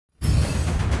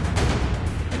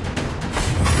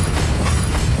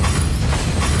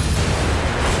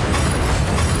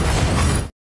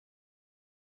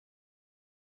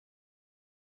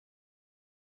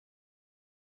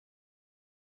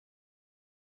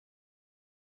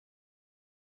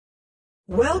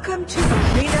Welcome to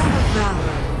Arena of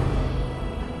Valor.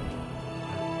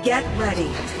 Get ready.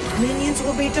 Minions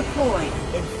will be deployed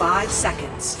in 5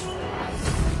 seconds.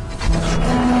 Prepare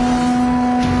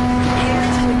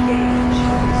to engage.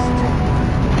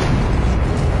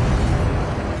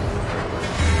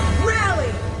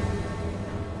 Rally!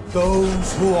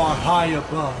 Those who are high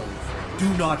above do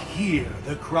not hear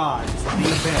the cries of the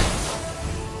event.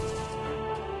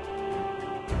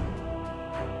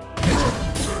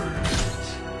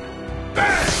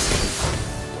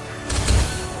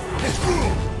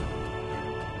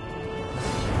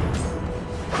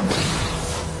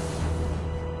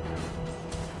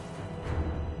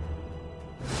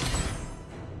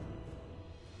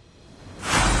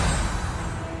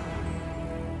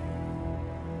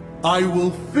 I will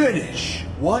finish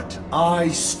what I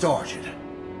started.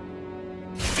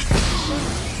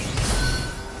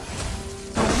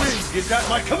 The wind is at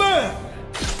my command!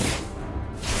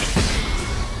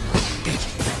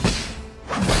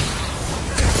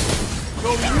 The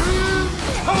wind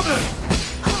coming!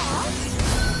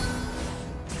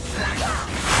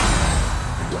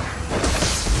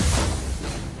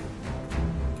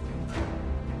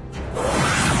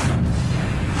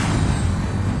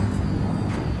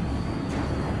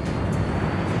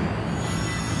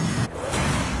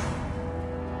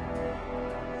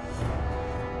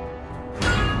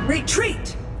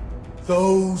 Retreat!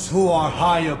 Those who are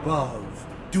high above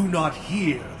do not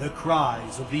hear the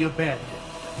cries of the abandoned.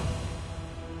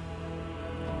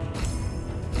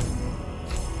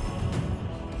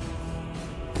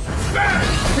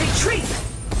 Retreat!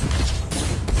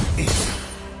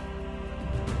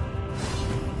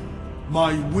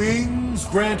 My wings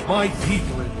grant my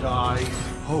people and I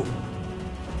hope.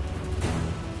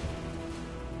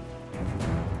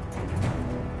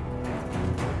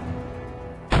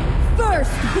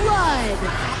 First blood!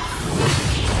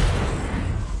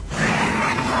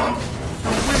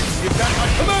 The wind is at my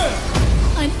command!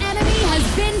 An enemy has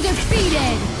been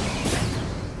defeated!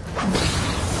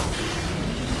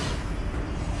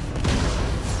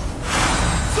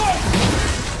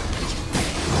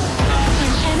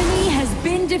 An enemy has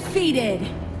been defeated!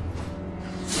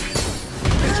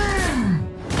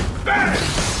 Bang!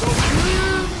 The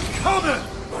wind coming!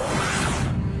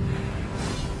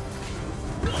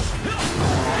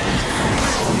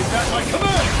 Is at my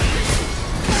command!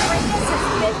 Arrogance has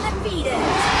been defeated!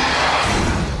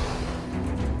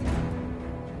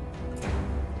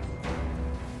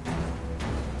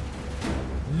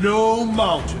 No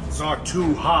mountains are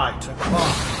too high to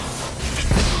climb.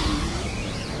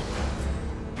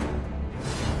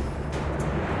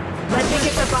 Let me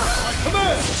get the buff. My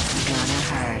command! Gonna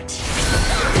hurt.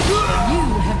 You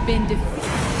have been defeated.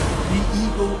 The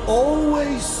eagle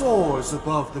always soars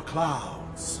above the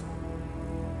clouds.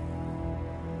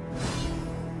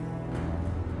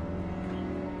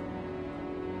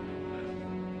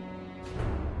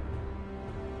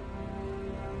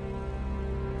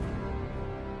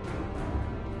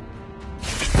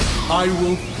 I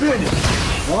will finish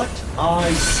what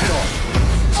I started.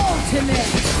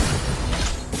 Ultimate!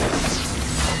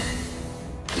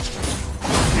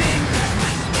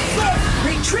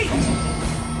 Retreat!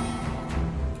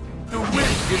 The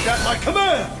wind is at my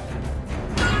command!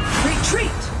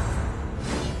 Retreat!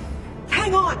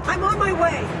 Hang on, I'm on my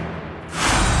way!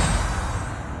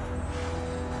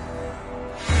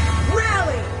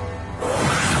 Rally!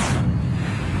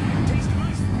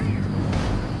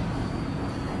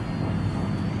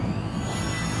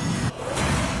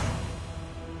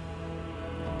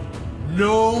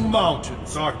 No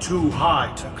mountains are too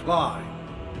high to climb.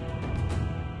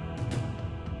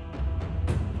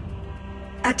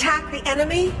 Attack the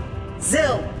enemy?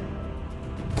 Zill!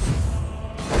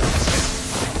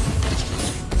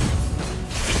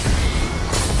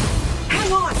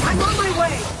 Hang on, I'm on my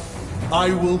way!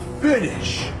 I will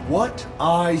finish what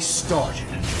I started.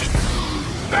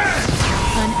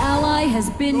 An ally has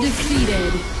been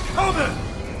defeated. Coming!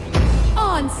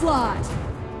 Onslaught!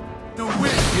 The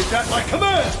wind is at my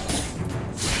command!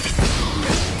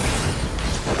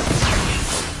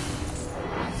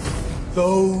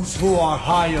 Those who are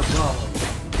high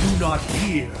above do not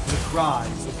hear the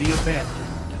cries of the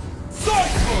abandoned.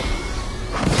 Cycle!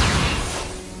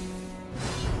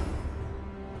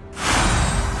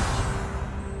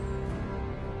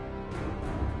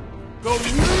 The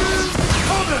wind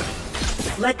coming!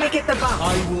 Let me get the buff.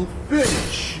 I will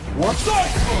finish what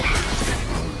cycle!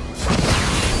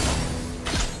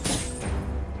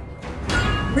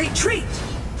 Retreat!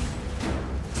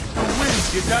 The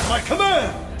wind is at my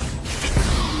command!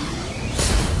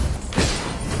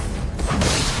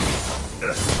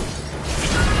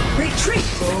 Retreat!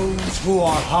 Those Those who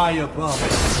are high above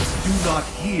do not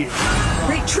hear.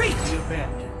 Retreat! The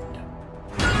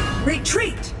abandoned.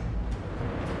 Retreat!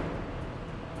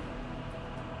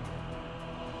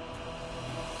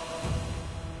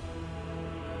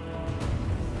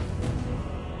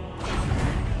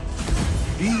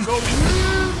 These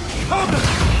coming!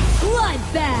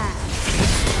 Bloodbath!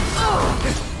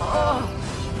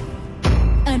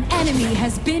 An enemy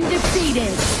has been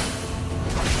defeated.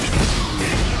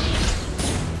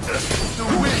 The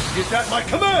wind is at my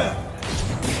command!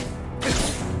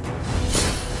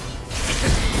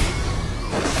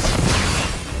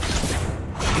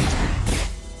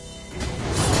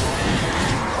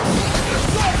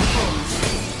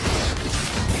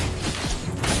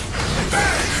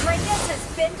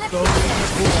 Those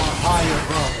who are high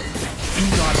above do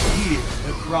not hear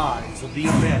the cries of the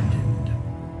abandoned.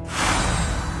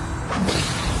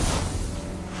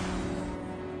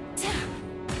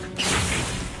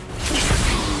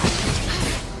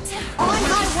 On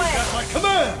my way! At my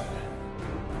command!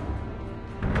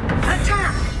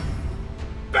 Attack!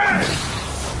 Bang!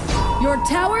 Your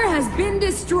tower has been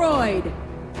destroyed.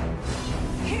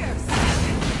 Here's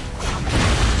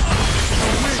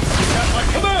At my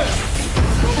command!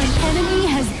 An enemy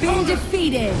has been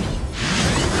defeated.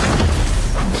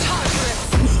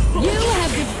 You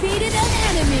have defeated an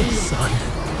enemy. Sun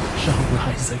shall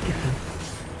rise again.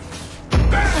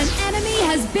 An enemy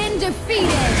has been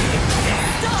defeated. An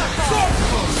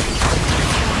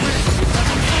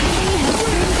enemy has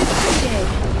been defeated.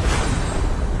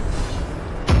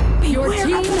 Your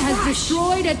team has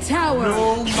destroyed a tower.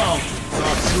 No mountains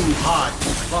are too high to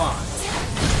climb.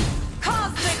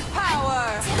 cosmic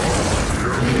power!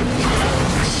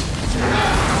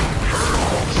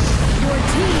 Your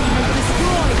team has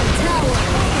destroyed a tower.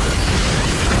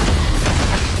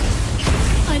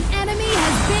 An enemy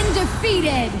has been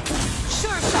defeated.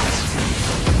 Sure shot!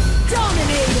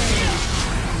 Dominated.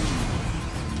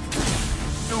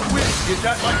 The wind is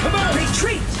at my command!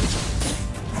 Retreat!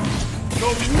 The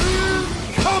wind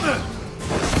coming!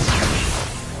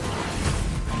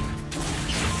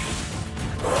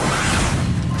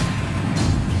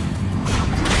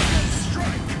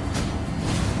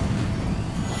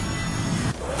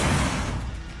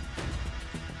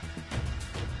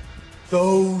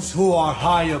 Those who are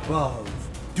high above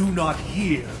do not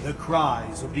hear the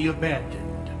cries of the abandoned.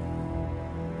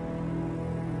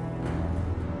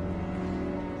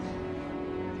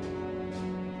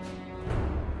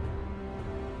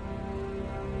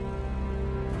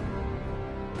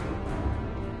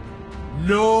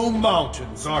 No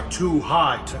mountains are too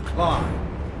high to climb.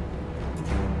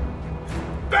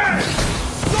 Bang!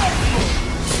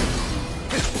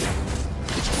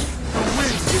 The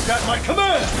wind is at my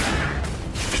command!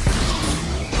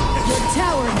 Your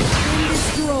tower has been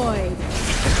destroyed.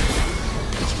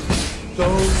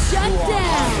 Those Shut who are down.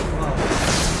 high above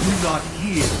do not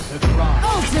hear the cry.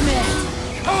 Ultimate.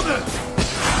 Coming!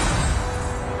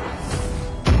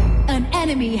 An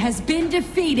enemy has been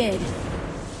defeated.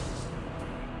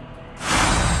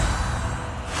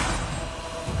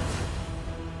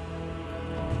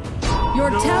 Your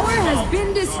No tower has been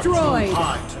mountains are destroyed. too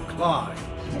high to climb.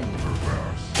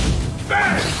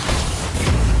 Bang!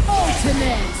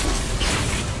 Ultimate.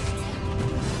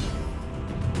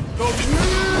 The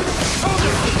wind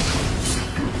coming!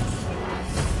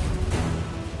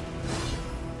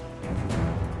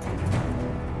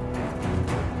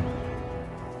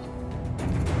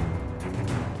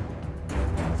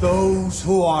 Those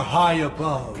who are high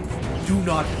above do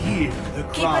not hear the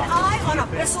cry. Keep an eye on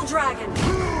Abyssal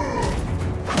Dragon.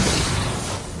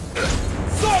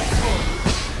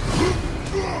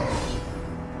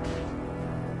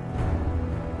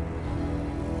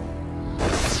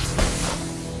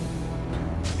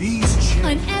 These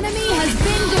An enemy has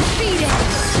been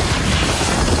defeated.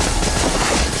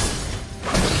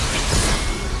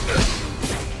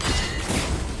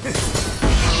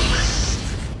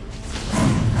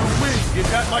 wind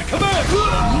is at my command!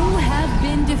 You have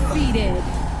been defeated.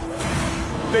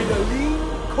 Bedalim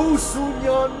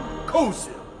Kosunyan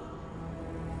Kosil.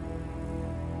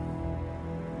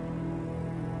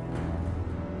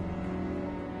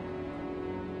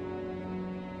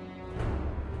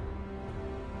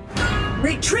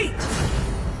 Retreat!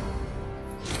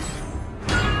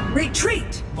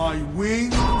 Retreat! My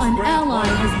wings An grant ally my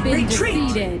has been Retreat.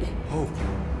 defeated. hope.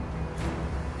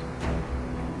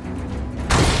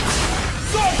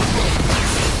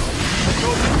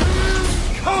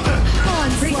 Coming!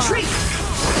 Onslaught. Retreat!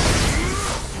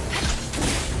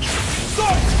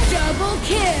 Double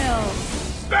kill.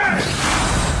 Bang!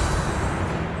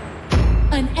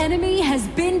 An enemy has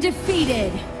been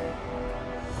defeated.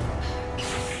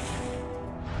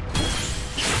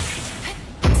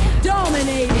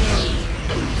 Dominating!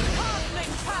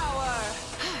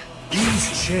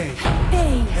 These chains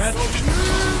Ace! can't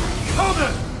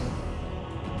coming!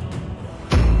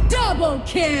 Double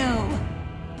kill!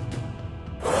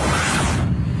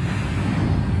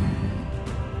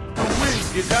 The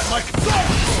wind is at my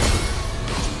side!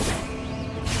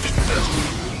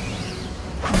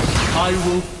 I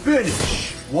will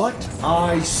finish what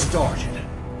I started.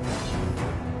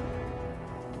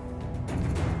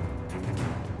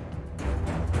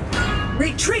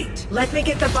 Retreat! Let me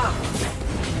get the buff.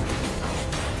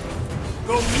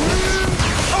 The wind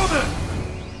coming!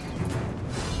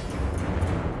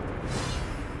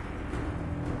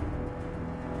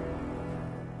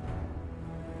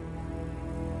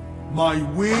 My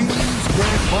wings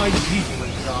grant my people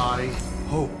and I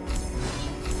hope.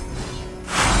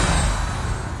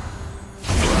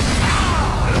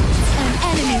 An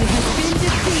enemy has been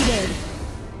defeated!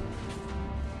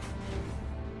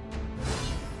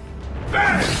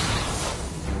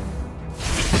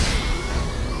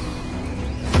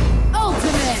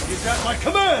 Ultimate! Is at my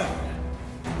command!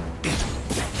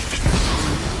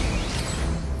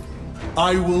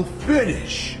 I will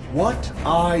finish what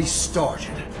I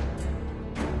started.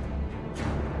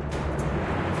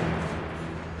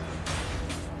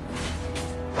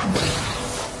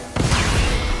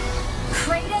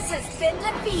 Kratos has been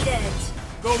defeated.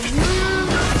 The wind!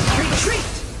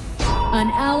 Retreat! An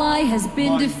ally has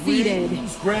been My defeated.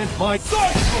 wings grant my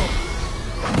cycle!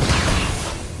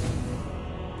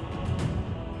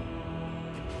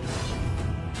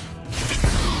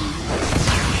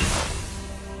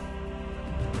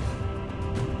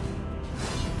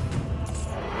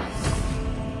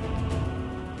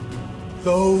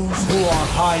 Those who are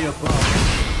high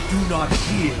above do not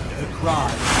hear the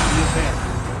cries of the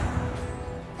abandoned.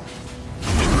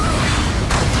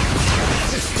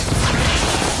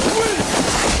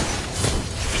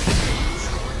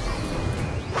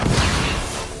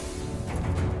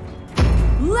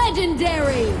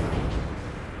 Legendary!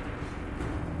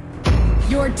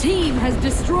 Your team has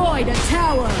destroyed a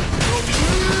tower!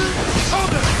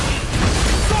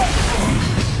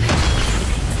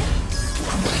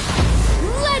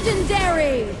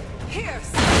 Legendary!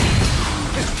 Pierce.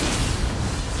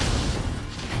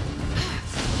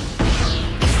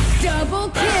 Double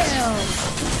kill!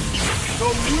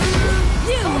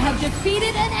 You have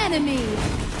defeated an enemy!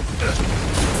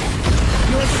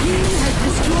 Your team has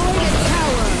destroyed a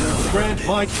tower! Grant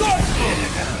my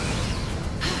cycle!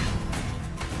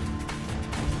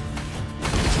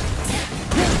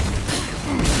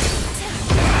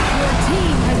 Your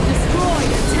team has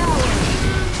destroyed a tower!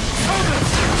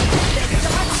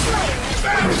 Dark Slayer has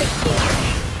been defeated.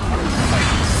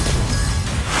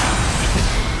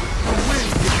 The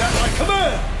wind is at my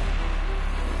command!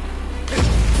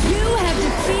 You have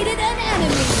defeated an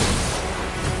enemy!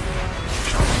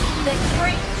 The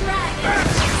great dragon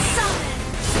summoned.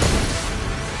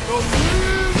 The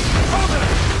wind coming!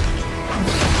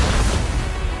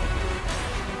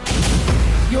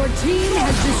 Your team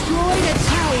has destroyed a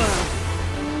tower!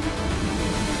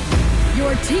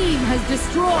 Your team has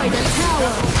destroyed a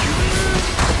tower!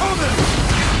 Coming!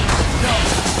 No!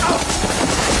 Out!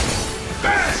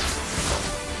 Bang!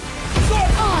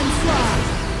 Onslaught!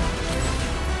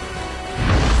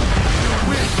 The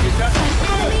wind is at my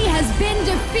command! Enemy has been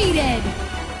defeated!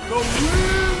 The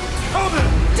wind coming!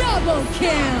 Double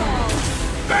kill!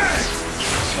 Bang!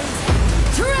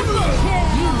 Triple kill!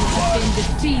 You have been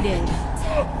defeated!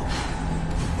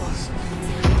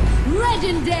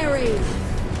 Legendary!